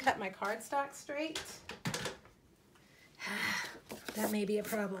that I didn't cut my cardstock straight. That may be a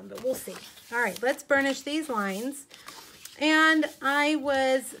problem, but we'll see. All right, let's burnish these lines. And I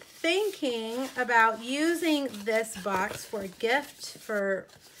was thinking about using this box for a gift for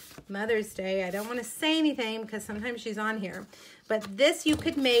Mother's Day. I don't want to say anything because sometimes she's on here. But this you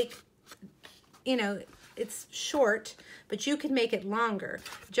could make, you know, it's short, but you could make it longer.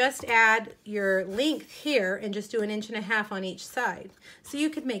 Just add your length here and just do 1.5 inches on each side. So you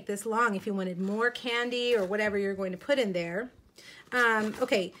could make this long if you wanted more candy or whatever you're going to put in there.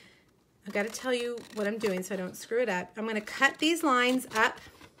 Okay, I've got to tell you what I'm doing so I don't screw it up. I'm going to cut these lines up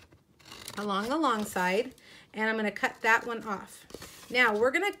along the long side, and I'm going to cut that one off. Now,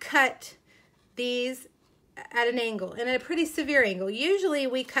 we're going to cut these at an angle, and at a pretty severe angle. Usually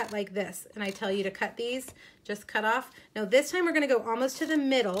we cut like this, and I tell you to cut these, just cut off. No, this time we're going to go almost to the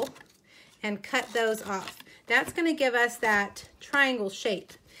middle and cut those off. That's going to give us that triangle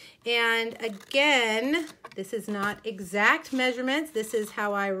shape. And again, this is not exact measurements. This is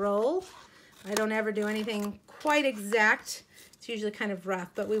how I roll. I don't ever do anything quite exact. It's usually kind of rough,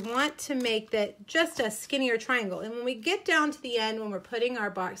 but we want to make that just a skinnier triangle. And when we get down to the end, when we're putting our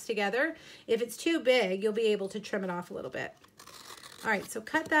box together, if it's too big, you'll be able to trim it off a little bit. All right, so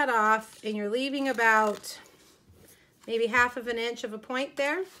cut that off, and you're leaving about maybe 1/2 inch of a point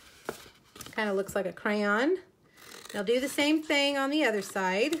there. Kind of looks like a crayon. Now do the same thing on the other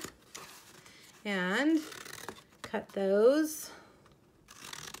side and cut those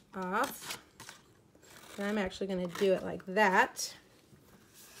off. And I'm actually going to do it like that.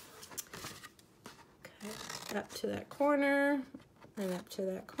 Cut up to that corner and up to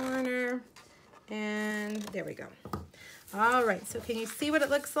that corner, and there we go. All right, so can you see what it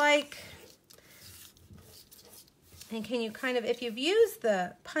looks like? And can you kind of, if you've used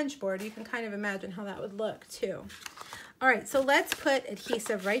the punch board, you can kind of imagine how that would look too. All right, so let's put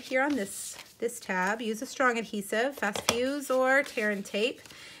adhesive right here on this tab. Use a strong adhesive, Fast Fuse or tear and tape.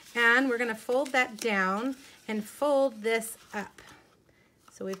 And we're gonna fold that down and fold this up.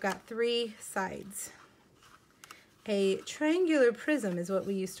 So we've got 3 sides. A triangular prism is what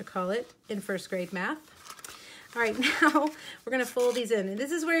we used to call it in 1st grade math. All right, now we're gonna fold these in. And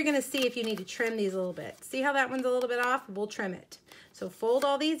this is where you're gonna see if you need to trim these a little bit. See how that one's a little bit off? We'll trim it. So fold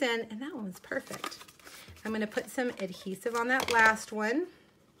all these in, and that one's perfect. I'm gonna put some adhesive on that last one.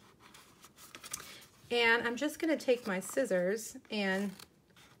 And I'm just gonna take my scissors and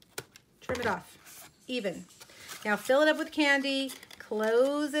trim it off, even. Now fill it up with candy,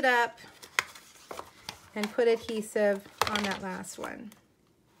 close it up, and put adhesive on that last one.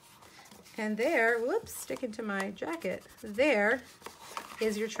 And there, whoops, sticking to my jacket, there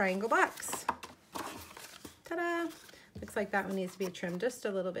is your triangle box. Ta-da! Looks like that one needs to be trimmed just a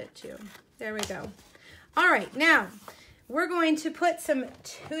little bit too. There we go. All right, now we're going to put some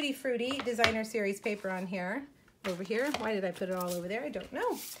Tutti Frutti Designer Series paper on here, over here. Why did I put it all over there? I don't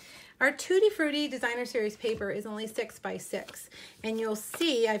know. Our Tutti Frutti Designer Series paper is only 6 by 6. And you'll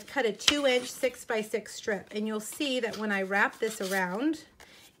see I've cut a 2-inch 6 by 6 strip. And you'll see that when I wrap this around,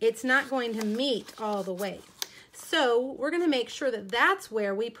 it's not going to meet all the way. So we're gonna make sure that that's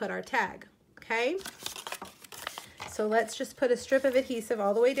where we put our tag, okay? So let's just put a strip of adhesive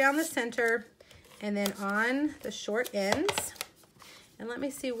all the way down the center and then on the short ends. And let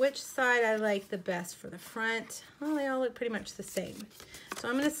me see which side I like the best for the front. Well, they all look pretty much the same. So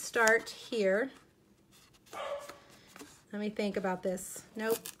I'm gonna start here. Let me think about this.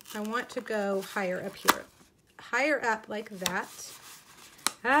 Nope, I want to go higher up here. Higher up like that.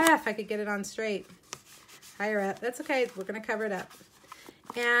 Ah, if I could get it on straight. Higher up, that's okay, we're gonna cover it up.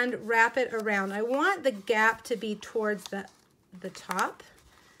 And wrap it around. I want the gap to be towards the top.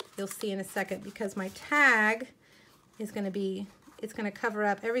 You'll see in a second because my tag is gonna be, it's gonna cover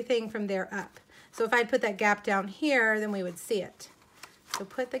up everything from there up. So if I put that gap down here, then we would see it. So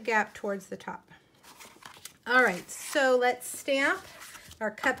put the gap towards the top. All right, so let's stamp our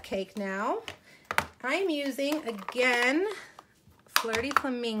cupcake now. I'm using, again, Flirty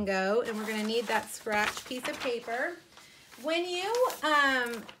Flamingo, and we're gonna need that scratch piece of paper. When you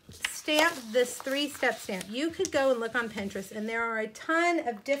stamp this 3-step stamp, you could go and look on Pinterest, and there are a ton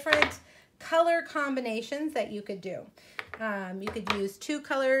of different color combinations that you could do. You could use 2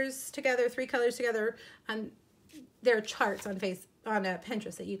 colors together, 3 colors together. There are charts on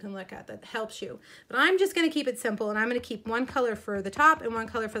Pinterest that you can look at that helps you. But I'm just gonna keep it simple, and I'm gonna keep 1 color for the top and 1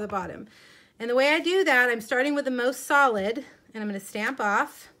 color for the bottom. And the way I do that, I'm starting with the most solid, and I'm gonna stamp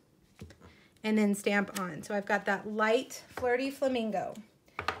off and then stamp on. So I've got that light Flirty Flamingo.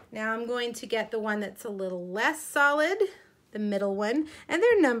 Now I'm going to get the one that's a little less solid, the middle one, and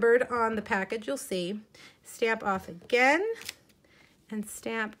they're numbered on the package, you'll see. Stamp off again and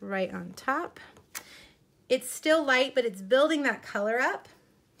stamp right on top. It's still light, but it's building that color up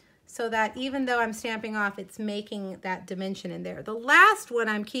so that even though I'm stamping off, it's making that dimension in there. The last one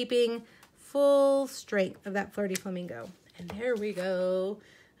I'm keeping full strength of that Flirty Flamingo. And there we go,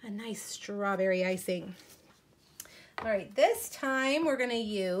 a nice strawberry icing. All right, this time we're gonna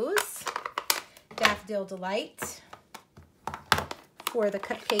use Daffodil Delight for the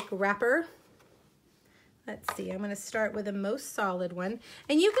cupcake wrapper. Let's see, I'm gonna start with the most solid one.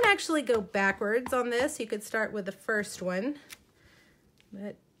 And you can actually go backwards on this. You could start with the first one,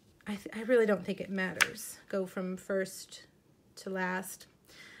 but I really don't think it matters. Go from first to last.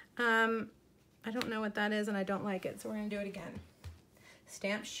 I don't know what that is and I don't like it, so we're gonna do it again.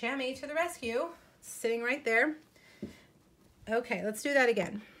 Stamp Chamois to the rescue, sitting right there. Okay, let's do that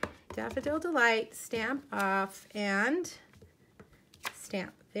again. Daffodil Delight, stamp off and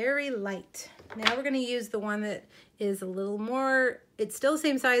stamp, very light. Now we're gonna use the one that is a little more, it's still the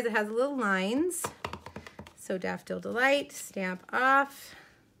same size, it has little lines. So Daffodil Delight, stamp off,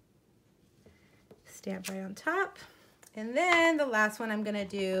 stamp right on top. And then the last one I'm gonna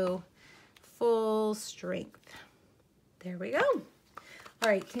do full strength. There we go. All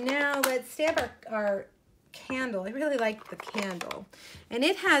right, now let's stamp our candle. I really like the candle. And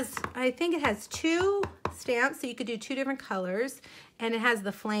it has, I think it has 2 stamps, so you could do 2 different colors, and it has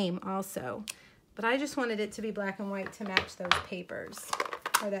the flame also. But I just wanted it to be black and white to match those papers,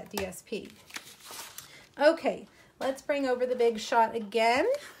 or that DSP. Okay, let's bring over the Big Shot again.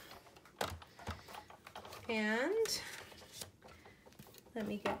 And let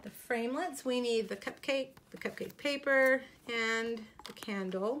me get the framelits. We need the cupcake paper, and the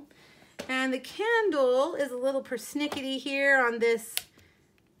candle. And the candle is a little persnickety here on this.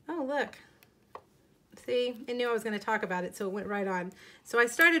 Oh, look. See, I knew I was going to talk about it, so it went right on. So I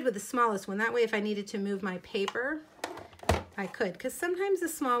started with the smallest one. That way, if I needed to move my paper, I could. Because sometimes the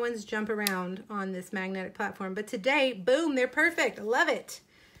small ones jump around on this magnetic platform. But today, boom, they're perfect. I love it.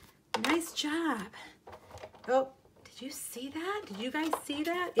 Nice job. Oh, did you see that? Did you guys see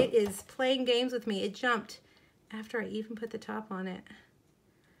that? It is playing games with me. It jumped after I even put the top on it.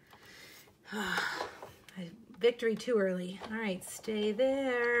 Victory too early. All right, stay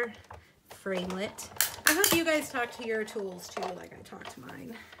there. Framelit. I hope you guys talk to your tools too, like I talk to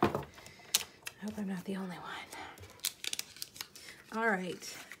mine. I hope I'm not the only one. All right,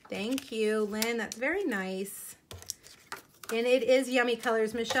 thank you, Lynn. That's very nice. And it is Yummy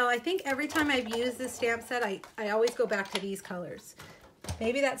Colors. Michelle, I think every time I've used this stamp set, I always go back to these colors.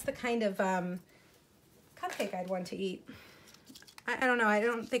 Maybe that's the kind of cupcake I'd want to eat. I don't know. I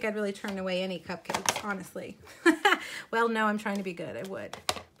don't think I'd really turn away any cupcakes, honestly. Well, no, I'm trying to be good. I would.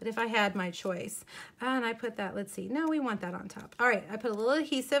 But if I had my choice. And I put that, let's see. No, we want that on top. All right, I put a little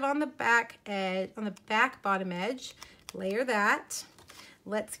adhesive on the back edge, on the back bottom edge. Layer that.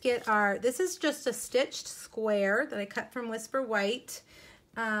 Let's get our, this is just a stitched square that I cut from Whisper White.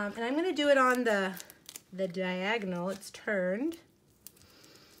 And I'm going to do it on the diagonal. It's turned.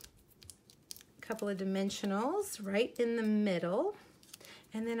 A couple of dimensionals right in the middle.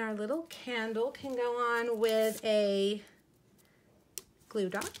 And then our little candle can go on with a glue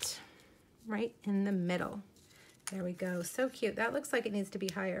dot right in the middle. There we go. So cute. That looks like it needs to be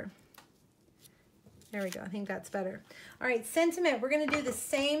higher. There we go. I think that's better. All right, sentiment. We're going to do the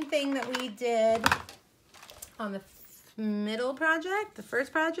same thing that we did on the middle project, the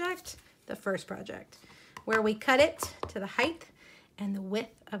first project, where we cut it to the height and the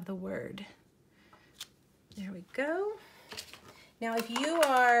width of the word. There we go. Now, if you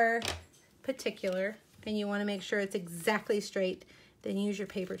are particular and you want to make sure it's exactly straight, then use your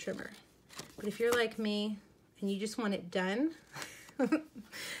paper trimmer. But if you're like me and you just want it done,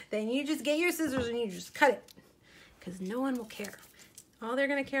 then you just get your scissors and you just cut it, because no one will care. All they're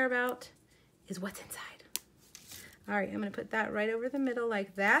going to care about is what's inside. All right, I'm going to put that right over the middle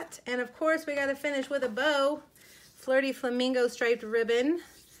like that. And of course, we got to finish with a bow. Flirty Flamingo striped ribbon.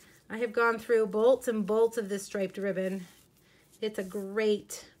 I have gone through bolts and bolts of this striped ribbon. It's a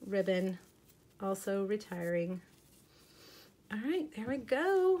great ribbon. Also retiring. All right, there we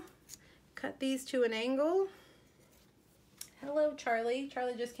go. Cut these to an angle. Hello, Charlie.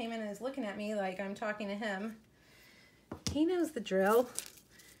 Charlie just came in and is looking at me like I'm talking to him. He knows the drill.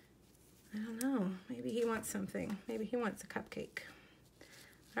 I don't know. Maybe he wants something. Maybe he wants a cupcake.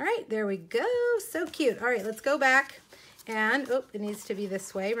 All right, there we go. So cute. All right, let's go back. And, oh, it needs to be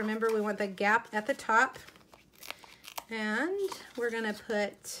this way. Remember, we want the gap at the top. And we're going to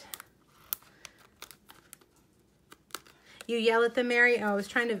put... You yell at them, Mary? Oh, I was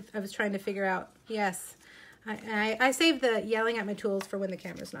trying to figure out. Yes. I saved the yelling at my tools for when the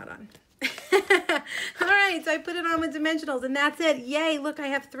camera's not on. All right, so I put it on with dimensionals, and that's it. Yay, look, I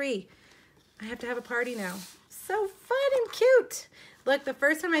have 3. I have to have a party now. So fun and cute. Look, the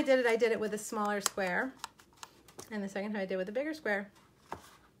first time I did it with a smaller square. And the second time I did it with a bigger square.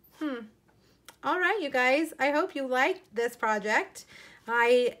 All right, you guys, I hope you liked this project.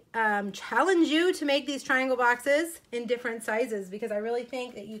 I challenge you to make these triangle boxes in different sizes because I really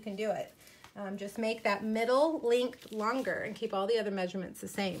think that you can do it. Just make that middle length longer and keep all the other measurements the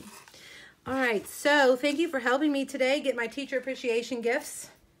same. All right, so thank you for helping me today get my teacher appreciation gifts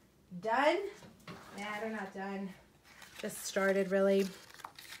done. Nah, they're not done. Just started, really.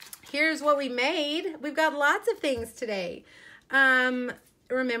 Here's what we made. We've got lots of things today.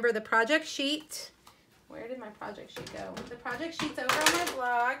 Remember the project sheet. Where did my project sheet go? The project sheet's over on my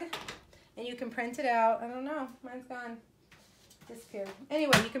blog, and you can print it out. I don't know. Mine's gone. Disappeared.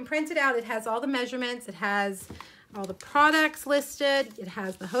 Anyway, you can print it out. It has all the measurements. It has all the products listed. It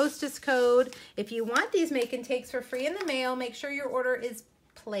has the hostess code. If you want these make and takes for free in the mail, make sure your order is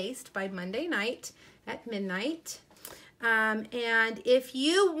placed by Monday night at midnight. And if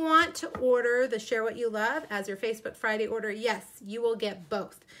you want to order the Share What You Love as your Facebook Friday order, yes, you will get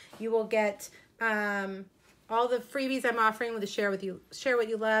both. You will get all the freebies I'm offering with the Share What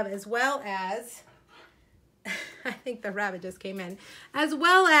You Love, as well as I think the rabbit just came in, as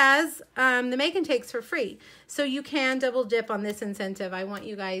well as the make and takes for free. So you can double dip on this incentive. I want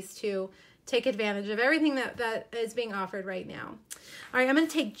you guys to take advantage of everything that is being offered right now. All right, I'm going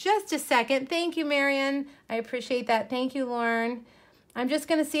to take just a second. Thank you, Marion. I appreciate that. Thank you, Lauren. I'm just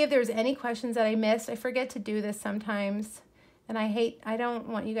going to see if there's any questions that I missed. I forget to do this sometimes, and I don't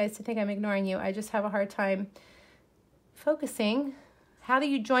want you guys to think I'm ignoring you. I just have a hard time focusing. How do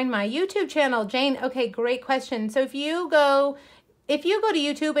you join my YouTube channel? Jane, okay, great question. So if you go to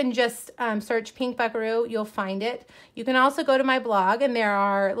YouTube and just search Pink Buckaroo, you'll find it. You can also go to my blog, and there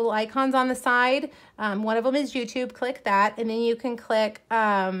are little icons on the side. One of them is YouTube. Click that, and then you can click,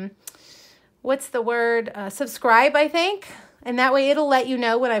 what's the word? Subscribe, I think. And that way it'll let you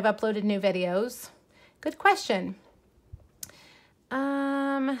know when I've uploaded new videos. Good question.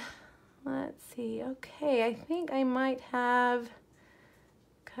 Let's see. Okay, I think I might have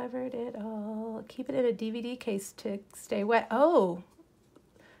covered it all. Keep it in a DVD case to stay wet. Oh,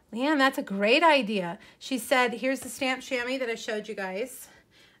 Leanne, that's a great idea. She said, here's the stamp chamois that I showed you guys.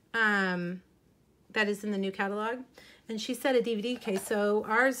 That is in the new catalog. And she said a DVD case. So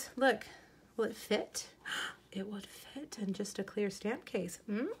ours, look, will it fit? It would fit in just a clear stamp case.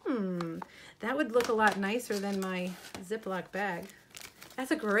 That would look a lot nicer than my Ziploc bag.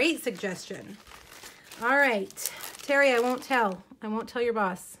 That's a great suggestion. All right, Terry, I won't tell. I won't tell your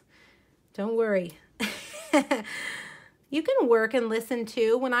boss. Don't worry. You can work and listen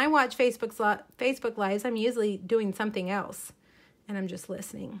too. When I watch Facebook Lives, I'm usually doing something else, and I'm just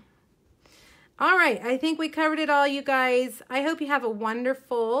listening. All right, I think we covered it all, you guys. I hope you have a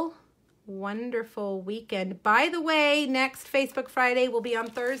wonderful, wonderful weekend. By the way, next Facebook Friday will be on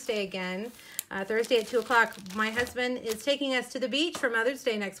Thursday again. Thursday at 2 o'clock. My husband is taking us to the beach for Mother's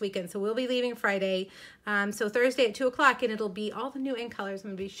Day next weekend, so we'll be leaving Friday. So Thursday at 2 o'clock, and it'll be all the new ink colors.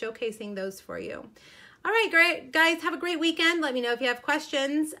 I'm going to be showcasing those for you. All right, great guys, have a great weekend. Let me know if you have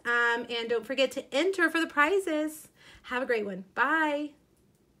questions, and don't forget to enter for the prizes. Have a great one. Bye.